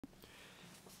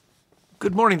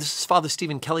Good morning. This is Father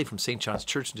Stephen Kelly from St. John's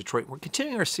Church in Detroit. We're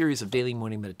continuing our series of daily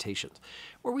morning meditations,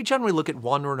 where we generally look at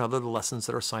one or another of the lessons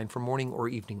that are assigned for morning or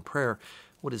evening prayer,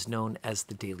 what is known as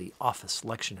the daily office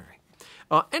lectionary.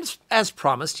 And as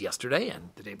promised yesterday and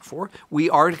the day before, we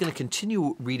are going to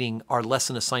continue reading our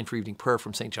lesson assigned for evening prayer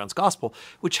from St. John's Gospel,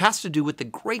 which has to do with the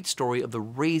great story of the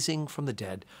raising from the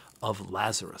dead of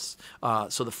Lazarus.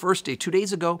 So the first day, 2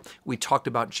 days ago, we talked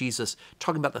about Jesus,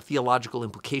 talking about the theological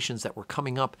implications that were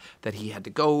coming up, that he had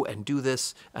to go and do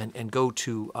this and go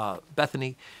to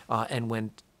Bethany. And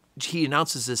when he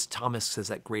announces this, Thomas says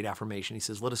that great affirmation. He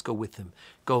says, let us go with him,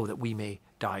 go that we may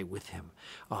die with him.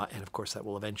 And of course, that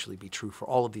will eventually be true for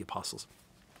all of the apostles.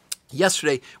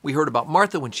 Yesterday, we heard about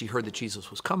Martha when she heard that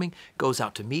Jesus was coming, goes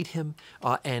out to meet him.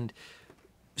 And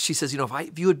she says,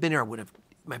 if you had been here,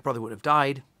 my brother would have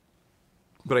died.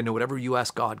 But I know whatever you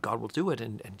ask God, God will do it.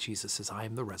 And Jesus says, I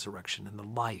am the resurrection and the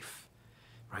life,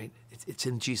 right? It's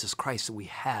in Jesus Christ that we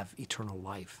have eternal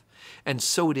life. And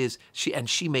so it is,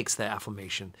 she makes the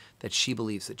affirmation that she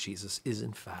believes that Jesus is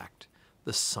in fact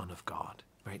the Son of God,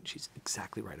 right? She's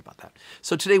exactly right about that.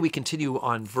 So today we continue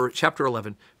on chapter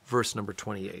 11, verse number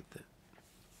 28.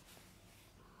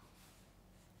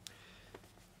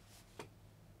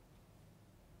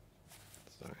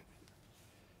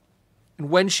 And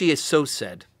when she has so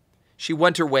said, she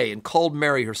went her way and called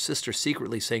Mary, her sister,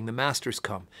 secretly, saying, the Master's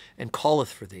come, and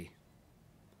calleth for thee.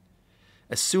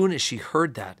 As soon as she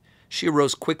heard that, she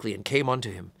arose quickly and came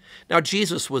unto him. Now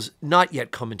Jesus was not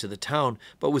yet come into the town,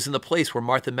 but was in the place where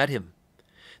Martha met him.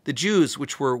 The Jews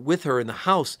which were with her in the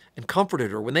house and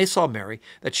comforted her, when they saw Mary,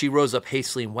 that she rose up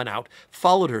hastily and went out,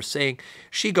 followed her, saying,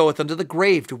 she goeth unto the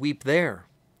grave to weep there.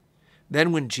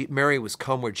 Then when Mary was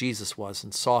come where Jesus was,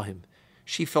 and saw him,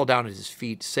 she fell down at his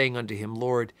feet, saying unto him,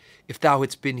 Lord, if thou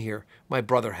hadst been here, my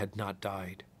brother had not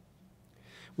died.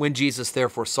 When Jesus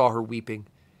therefore saw her weeping,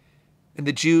 and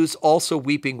the Jews also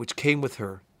weeping which came with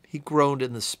her, he groaned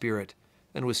in the spirit,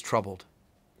 and was troubled.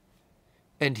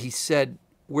 And he said,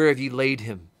 where have ye laid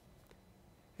him?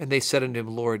 And they said unto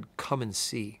him, Lord, come and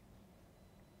see.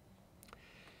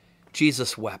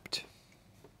 Jesus wept.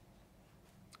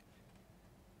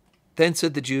 Then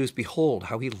said the Jews, behold,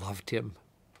 how he loved him.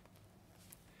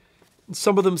 And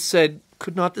some of them said,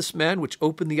 could not this man which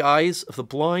opened the eyes of the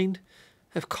blind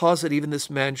have caused that even this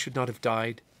man should not have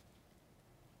died?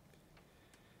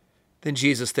 Then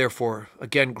Jesus, therefore,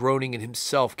 again groaning in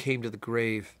himself, came to the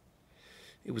grave.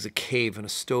 It was a cave, and a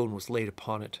stone was laid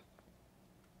upon it.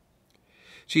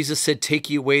 Jesus said, take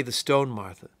ye away the stone,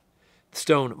 Martha. The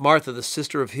stone, Martha, the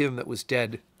sister of him that was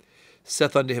dead,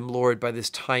 saith unto him, Lord, by this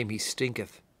time he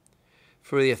stinketh,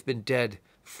 for he hath been dead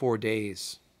 4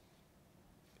 days.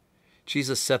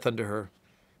 Jesus saith unto her,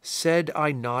 said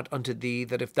I not unto thee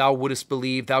that if thou wouldest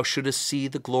believe, thou shouldest see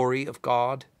the glory of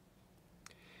God?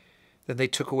 Then they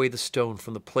took away the stone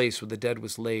from the place where the dead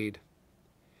was laid.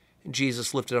 And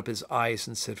Jesus lifted up his eyes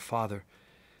and said, Father,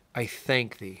 I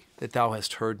thank thee that thou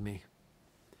hast heard me.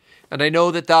 And I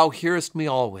know that thou hearest me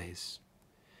always.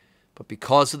 But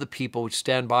because of the people which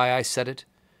stand by, I said it,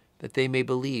 that they may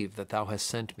believe that thou hast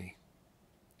sent me.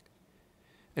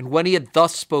 And when he had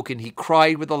thus spoken, he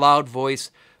cried with a loud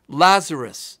voice,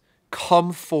 Lazarus,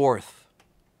 come forth.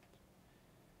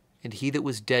 And he that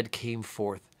was dead came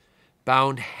forth,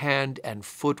 bound hand and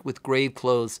foot with grave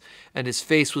clothes, and his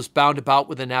face was bound about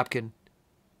with a napkin.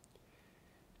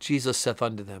 Jesus saith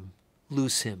unto them,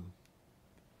 loose him,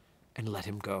 and let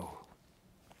him go.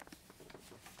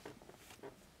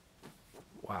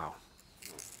 Wow.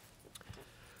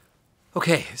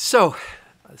 Okay, so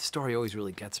the story always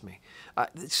really gets me.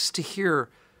 Just to hear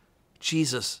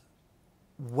Jesus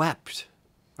wept,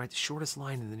 right? The shortest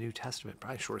line in the New Testament,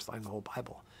 probably the shortest line in the whole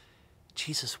Bible.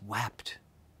 Jesus wept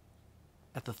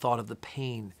at the thought of the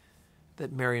pain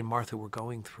that Mary and Martha were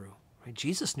going through. Right?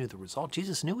 Jesus knew the result.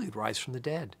 Jesus knew he would rise from the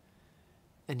dead.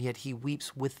 And yet he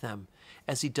weeps with them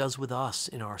as he does with us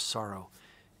in our sorrow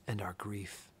and our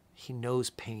grief. He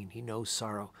knows pain. He knows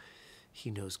sorrow.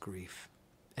 He knows grief.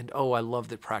 And oh, I love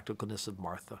the practicalness of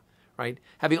Martha, right?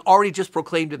 Having already just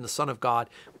proclaimed him the Son of God,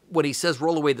 when he says,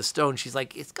 roll away the stone, she's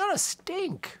like, it's going to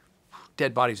stink.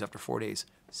 Dead bodies after 4 days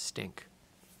stink.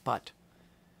 But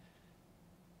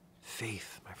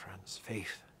faith, my friends,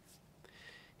 faith.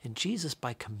 And Jesus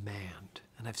by command,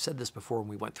 and I've said this before when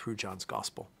we went through John's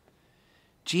Gospel,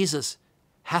 Jesus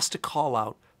has to call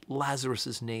out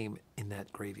Lazarus' name in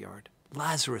that graveyard.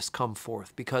 Lazarus, come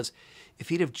forth. Because if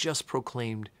he'd have just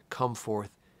proclaimed, come forth,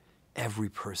 every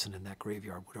person in that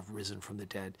graveyard would have risen from the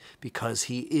dead, because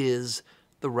he is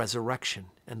the resurrection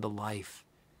and the life.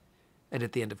 And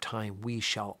at the end of time, we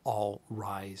shall all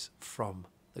rise from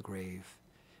the grave,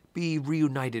 be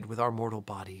reunited with our mortal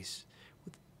bodies,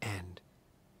 and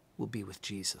we'll be with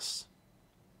Jesus.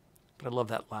 But I love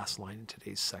that last line in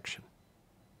today's section.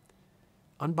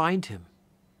 Unbind him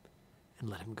and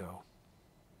let him go.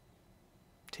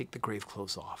 Take the grave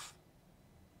clothes off.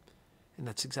 And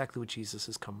that's exactly what Jesus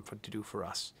has come to do for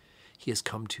us. He has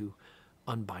come to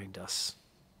unbind us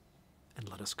and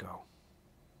let us go.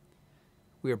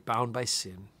 We are bound by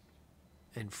sin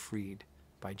and freed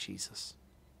by Jesus.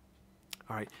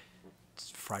 All right, it's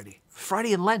Friday.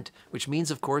 Friday in Lent, which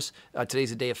means, of course,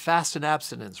 today's a day of fast and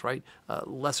abstinence, right?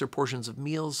 Lesser portions of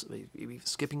meals, maybe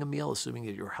skipping a meal, assuming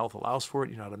that your health allows for it.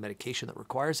 You're not on medication that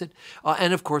requires it.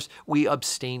 And, of course, we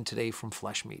abstain today from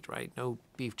flesh meat, right? No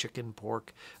beef, chicken,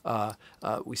 pork.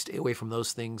 We stay away from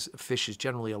those things. Fish is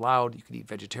generally allowed. You can eat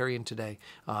vegetarian today.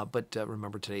 But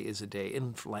remember, today is a day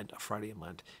in Lent, a Friday in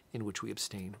Lent, in which we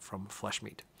abstain from flesh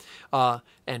meat.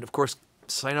 And, of course,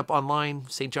 sign up online,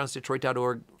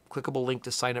 stjohnsdetroit.org. Clickable link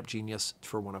to Sign Up Genius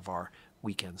for one of our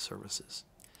weekend services.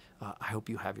 I hope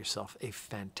you have yourself a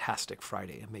fantastic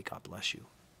Friday, and may God bless you.